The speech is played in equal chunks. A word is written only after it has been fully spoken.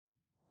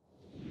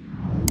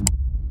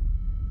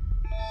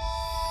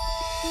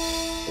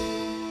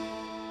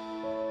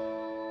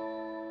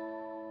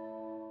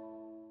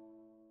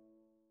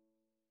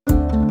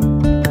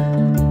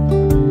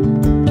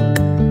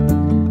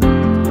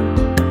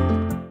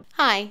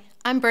Hi,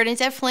 I'm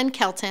Bernadette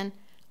Flynn-Kelton,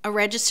 a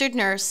registered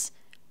nurse,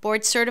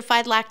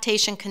 board-certified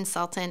lactation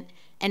consultant,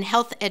 and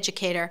health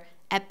educator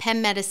at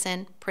Penn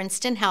Medicine,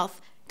 Princeton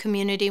Health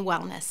Community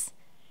Wellness.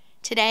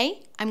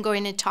 Today, I'm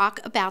going to talk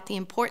about the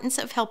importance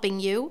of helping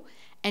you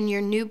and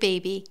your new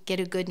baby get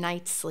a good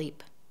night's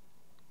sleep.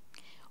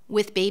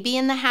 With baby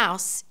in the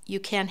house, you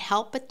can't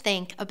help but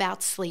think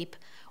about sleep,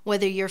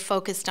 whether you're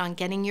focused on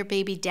getting your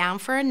baby down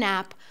for a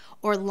nap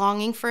or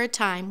longing for a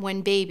time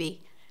when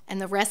baby and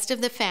the rest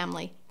of the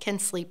family can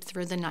sleep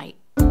through the night.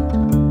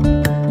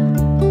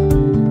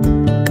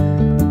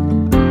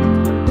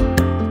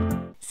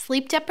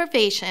 Sleep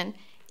deprivation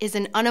is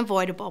an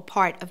unavoidable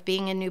part of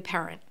being a new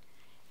parent,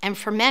 and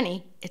for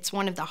many, it's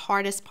one of the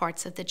hardest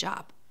parts of the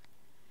job.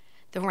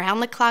 The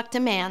round-the-clock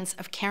demands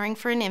of caring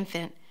for an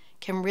infant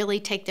can really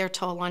take their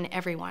toll on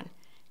everyone,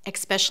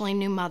 especially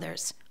new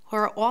mothers, who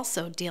are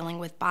also dealing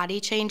with body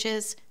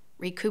changes,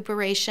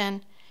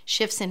 recuperation,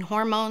 shifts in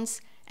hormones,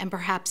 and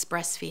perhaps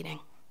breastfeeding.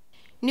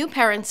 New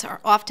parents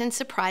are often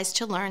surprised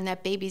to learn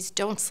that babies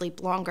don't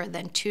sleep longer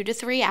than 2 to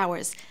 3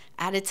 hours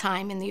at a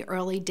time in the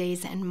early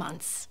days and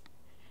months.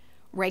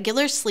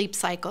 Regular sleep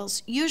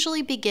cycles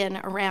usually begin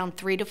around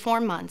 3 to 4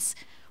 months,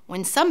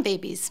 when some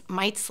babies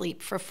might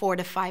sleep for 4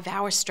 to 5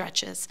 hour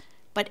stretches,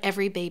 but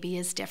every baby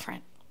is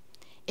different.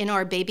 In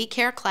our baby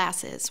care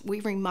classes,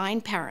 we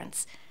remind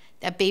parents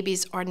that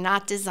babies are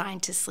not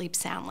designed to sleep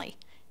soundly.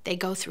 They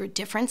go through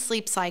different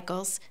sleep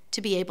cycles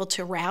to be able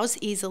to rouse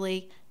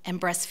easily and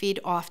breastfeed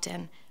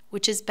often,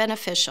 which is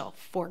beneficial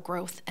for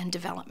growth and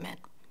development.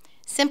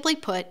 Simply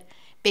put,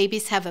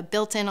 babies have a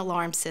built-in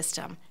alarm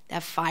system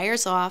that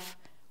fires off,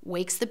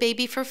 wakes the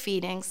baby for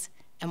feedings,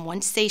 and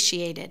once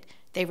satiated,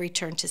 they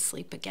return to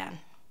sleep again.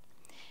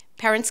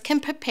 Parents can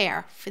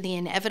prepare for the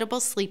inevitable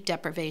sleep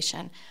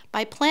deprivation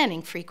by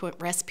planning frequent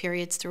rest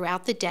periods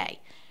throughout the day,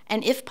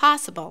 and if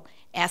possible,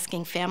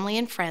 asking family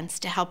and friends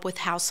to help with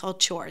household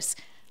chores,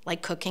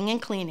 like cooking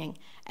and cleaning,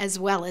 as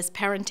well as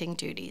parenting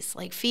duties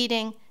like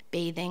feeding,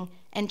 bathing,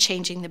 and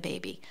changing the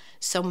baby,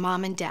 so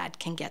mom and dad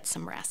can get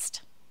some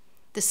rest.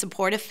 The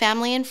support of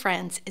family and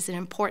friends is an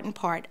important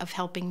part of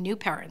helping new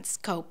parents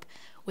cope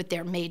with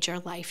their major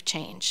life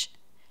change.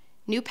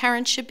 New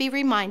parents should be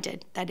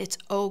reminded that it's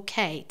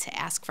okay to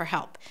ask for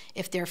help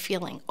if they're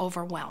feeling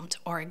overwhelmed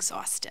or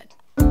exhausted.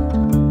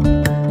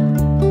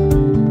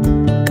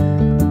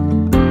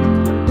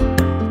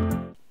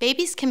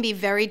 Babies can be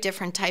very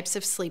different types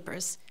of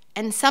sleepers,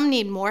 and some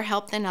need more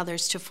help than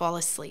others to fall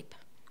asleep.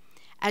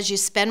 As you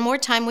spend more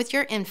time with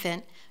your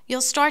infant,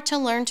 you'll start to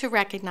learn to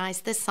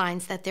recognize the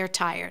signs that they're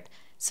tired,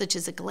 such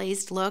as a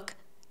glazed look,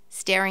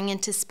 staring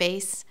into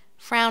space,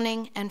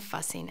 frowning, and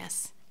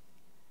fussiness.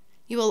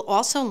 You will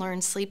also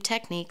learn sleep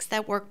techniques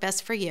that work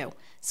best for you,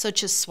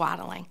 such as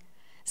swaddling.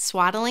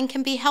 Swaddling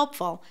can be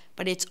helpful,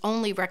 but it's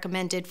only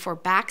recommended for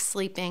back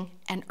sleeping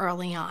and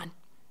early on.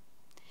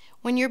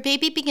 When your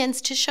baby begins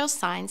to show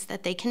signs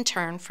that they can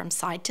turn from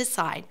side to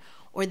side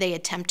or they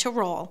attempt to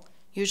roll,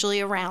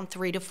 usually around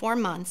 3 to 4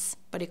 months,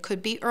 but it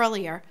could be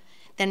earlier,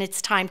 then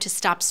it's time to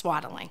stop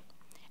swaddling.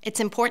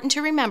 It's important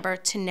to remember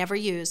to never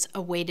use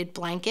a weighted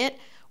blanket,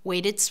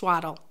 weighted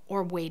swaddle,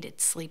 or weighted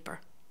sleeper.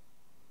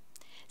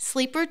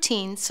 Sleep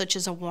routines such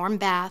as a warm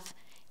bath,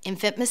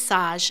 infant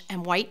massage,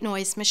 and white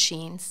noise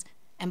machines,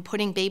 and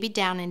putting baby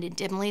down in a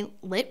dimly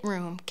lit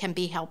room can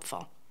be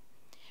helpful.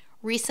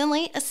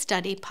 Recently, a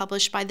study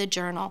published by the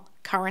journal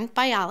Current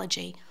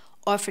Biology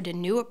offered a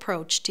new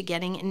approach to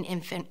getting an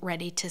infant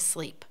ready to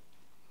sleep.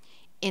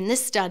 In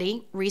this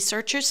study,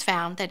 researchers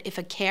found that if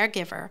a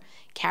caregiver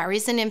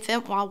carries an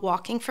infant while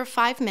walking for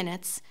 5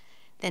 minutes,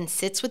 then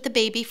sits with the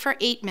baby for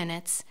 8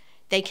 minutes,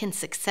 they can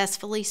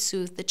successfully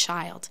soothe the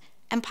child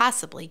and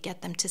possibly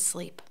get them to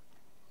sleep.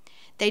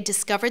 They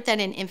discovered that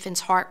an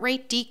infant's heart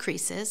rate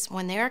decreases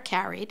when they are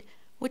carried,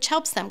 which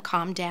helps them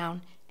calm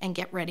down and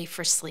get ready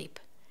for sleep.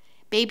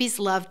 Babies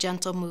love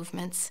gentle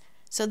movements,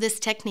 so this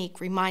technique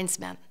reminds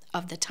them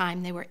of the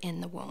time they were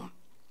in the womb.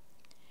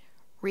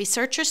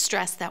 Researchers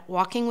stress that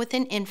walking with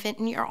an infant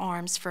in your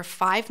arms for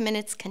 5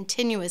 minutes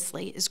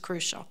continuously is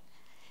crucial.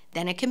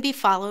 Then it can be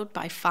followed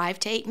by 5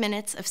 to 8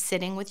 minutes of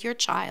sitting with your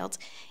child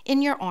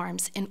in your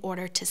arms in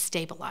order to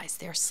stabilize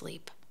their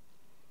sleep.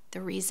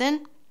 The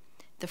reason?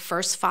 The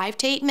first 5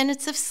 to 8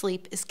 minutes of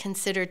sleep is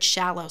considered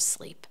shallow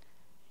sleep.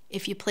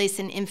 If you place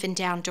an infant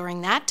down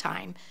during that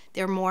time,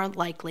 they're more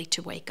likely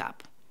to wake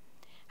up.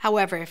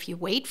 However, if you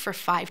wait for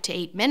 5 to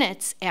 8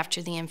 minutes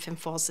after the infant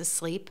falls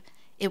asleep,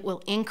 it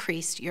will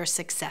increase your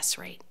success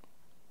rate.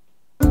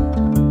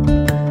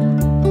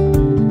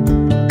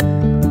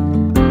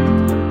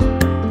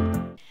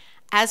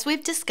 As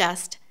we've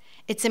discussed,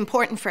 it's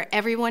important for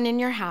everyone in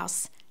your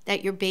house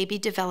that your baby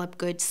develop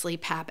good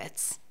sleep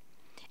habits.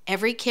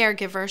 Every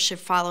caregiver should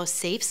follow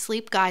safe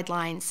sleep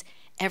guidelines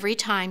every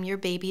time your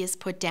baby is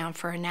put down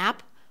for a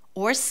nap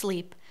or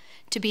sleep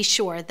to be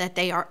sure that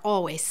they are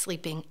always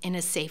sleeping in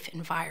a safe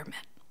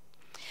environment.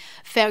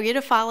 Failure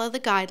to follow the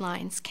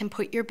guidelines can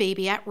put your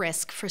baby at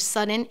risk for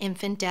sudden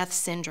infant death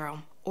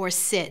syndrome, or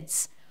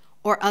SIDS,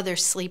 or other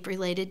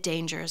sleep-related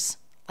dangers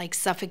like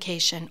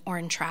suffocation or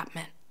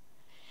entrapment.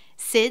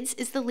 SIDS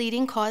is the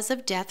leading cause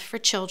of death for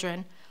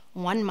children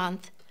 1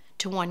 month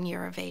to 1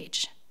 year of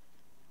age.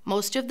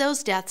 Most of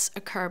those deaths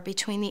occur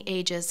between the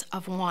ages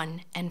of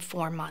 1 and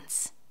 4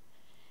 months.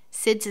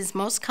 SIDS is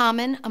most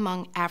common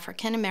among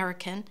African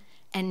American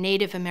and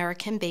Native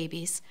American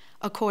babies,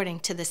 according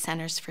to the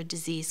Centers for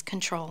Disease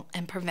Control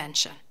and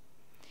Prevention.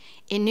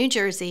 In New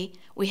Jersey,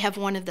 we have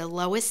one of the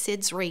lowest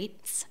SIDS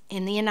rates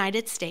in the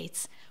United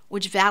States,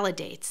 which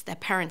validates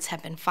that parents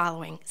have been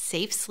following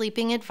safe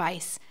sleeping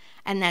advice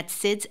and that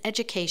SIDS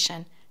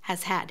education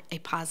has had a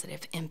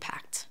positive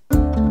impact.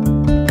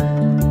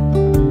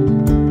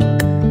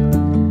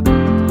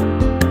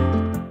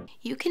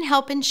 You can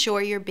help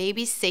ensure your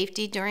baby's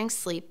safety during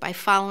sleep by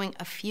following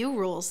a few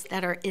rules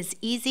that are as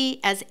easy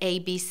as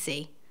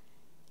ABC.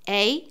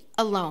 A,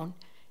 alone.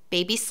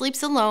 Baby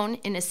sleeps alone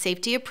in a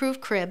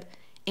safety-approved crib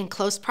in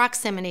close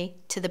proximity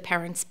to the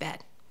parent's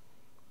bed.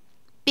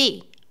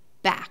 B,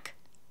 back.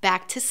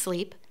 Back to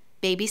sleep.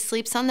 Baby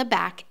sleeps on the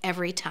back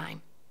every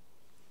time.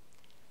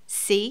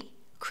 C,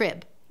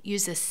 crib.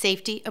 Use a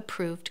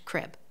safety-approved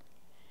crib.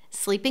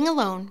 Sleeping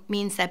alone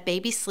means that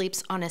baby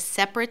sleeps on a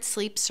separate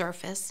sleep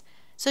surface,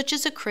 such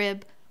as a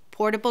crib,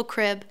 portable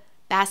crib,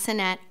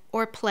 bassinet,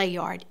 or play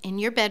yard in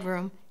your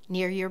bedroom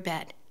near your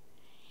bed.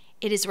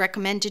 It is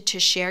recommended to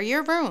share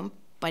your room,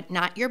 but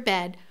not your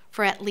bed,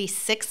 for at least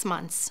 6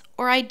 months,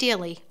 or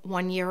ideally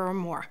 1 year or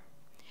more.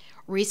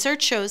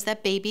 Research shows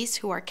that babies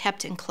who are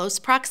kept in close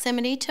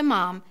proximity to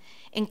mom,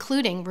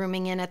 including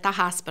rooming in at the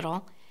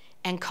hospital,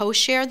 and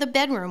co-share the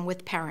bedroom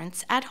with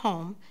parents at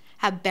home,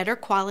 have better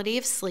quality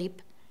of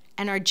sleep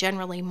and are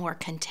generally more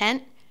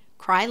content,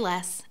 cry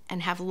less,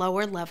 and have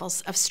lower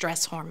levels of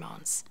stress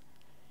hormones.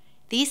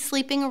 These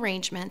sleeping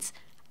arrangements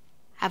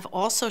have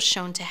also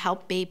shown to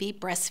help baby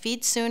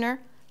breastfeed sooner,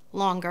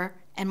 longer,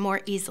 and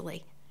more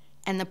easily,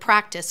 and the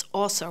practice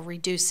also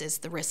reduces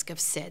the risk of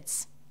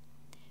SIDS.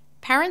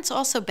 Parents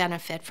also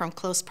benefit from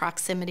close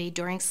proximity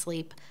during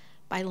sleep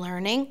by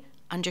learning,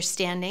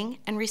 understanding,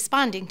 and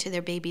responding to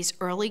their baby's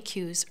early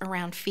cues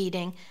around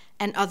feeding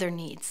and other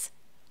needs,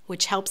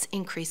 which helps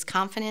increase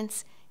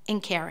confidence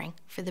in caring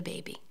for the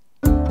baby.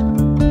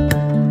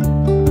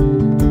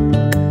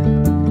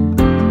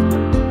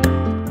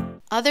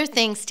 Other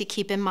things to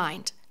keep in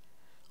mind.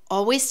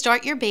 Always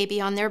start your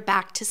baby on their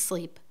back to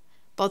sleep,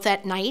 both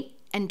at night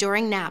and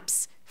during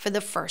naps for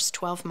the first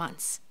 12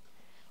 months.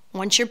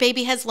 Once your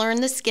baby has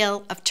learned the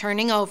skill of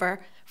turning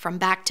over from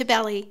back to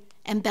belly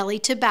and belly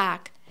to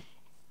back,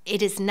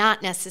 it is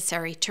not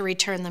necessary to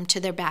return them to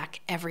their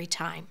back every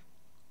time.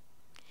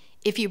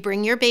 If you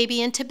bring your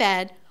baby into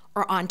bed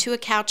or onto a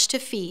couch to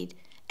feed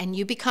and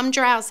you become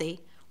drowsy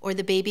or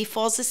the baby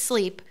falls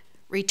asleep,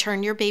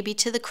 return your baby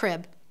to the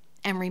crib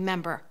and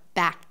remember,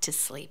 back to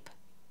sleep.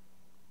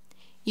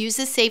 Use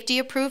a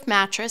safety-approved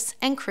mattress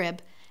and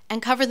crib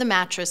and cover the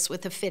mattress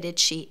with a fitted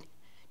sheet.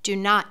 Do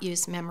not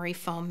use memory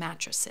foam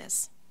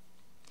mattresses.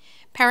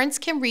 Parents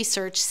can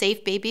research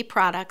safe baby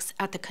products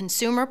at the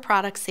Consumer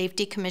Product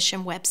Safety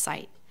Commission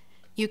website.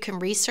 You can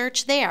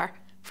research there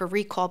for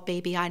recalled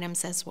baby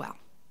items as well.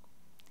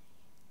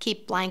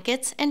 Keep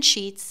blankets and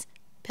sheets,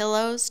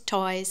 pillows,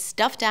 toys,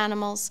 stuffed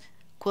animals,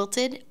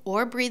 quilted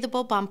or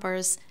breathable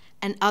bumpers,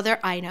 and other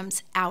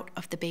items out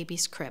of the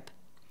baby's crib.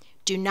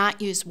 Do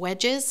not use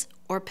wedges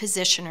or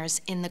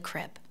positioners in the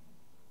crib.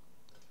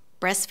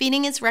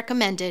 Breastfeeding is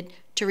recommended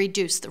to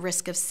reduce the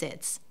risk of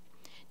SIDS.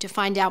 To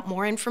find out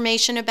more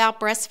information about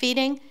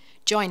breastfeeding,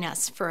 join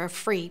us for a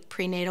free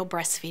prenatal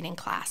breastfeeding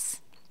class.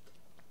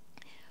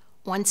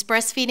 Once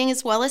breastfeeding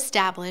is well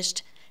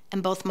established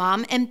and both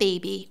mom and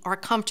baby are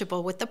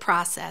comfortable with the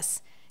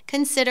process,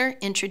 consider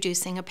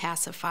introducing a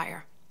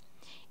pacifier.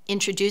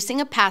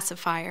 Introducing a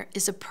pacifier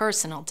is a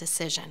personal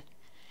decision.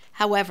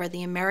 However,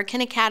 the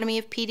American Academy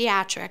of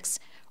Pediatrics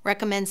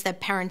recommends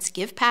that parents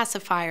give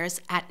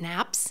pacifiers at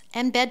naps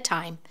and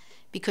bedtime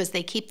because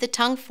they keep the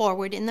tongue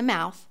forward in the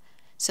mouth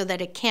so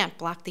that it can't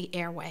block the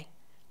airway,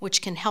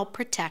 which can help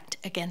protect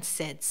against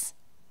SIDS.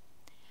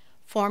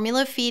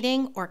 Formula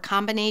feeding or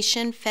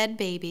combination fed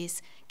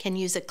babies can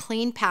use a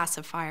clean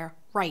pacifier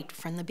right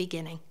from the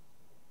beginning.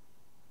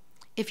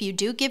 If you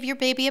do give your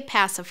baby a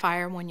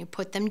pacifier when you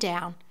put them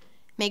down,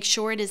 make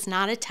sure it is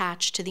not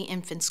attached to the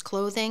infant's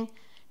clothing,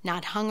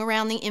 not hung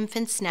around the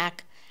infant's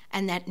neck,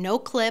 and that no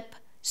clip,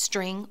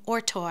 string,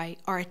 or toy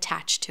are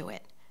attached to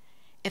it.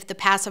 If the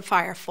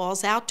pacifier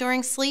falls out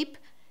during sleep,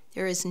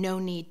 there is no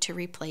need to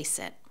replace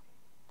it.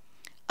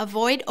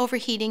 Avoid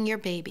overheating your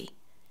baby.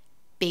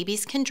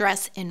 Babies can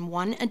dress in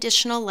one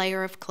additional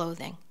layer of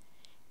clothing.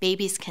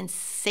 Babies can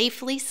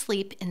safely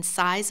sleep in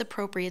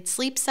size-appropriate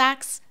sleep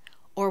sacks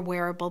or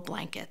wearable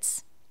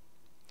blankets.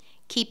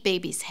 Keep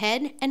baby's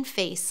head and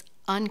face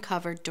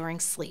uncovered during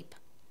sleep.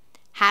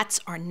 Hats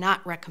are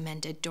not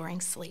recommended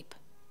during sleep.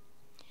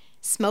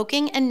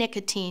 Smoking and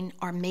nicotine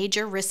are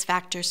major risk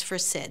factors for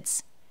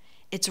SIDS.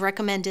 It's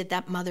recommended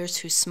that mothers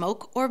who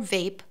smoke or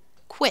vape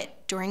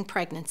quit during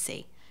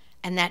pregnancy,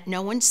 and that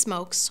no one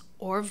smokes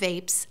or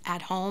vapes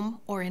at home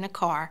or in a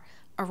car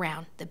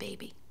around the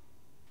baby.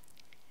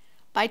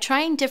 By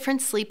trying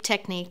different sleep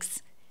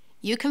techniques,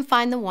 You can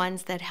find the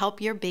ones that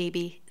help your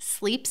baby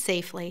sleep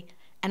safely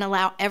and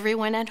allow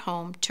everyone at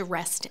home to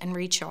rest and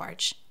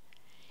recharge.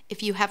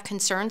 If you have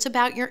concerns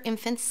about your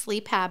infant's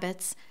sleep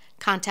habits,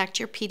 contact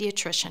your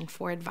pediatrician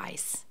for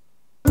advice.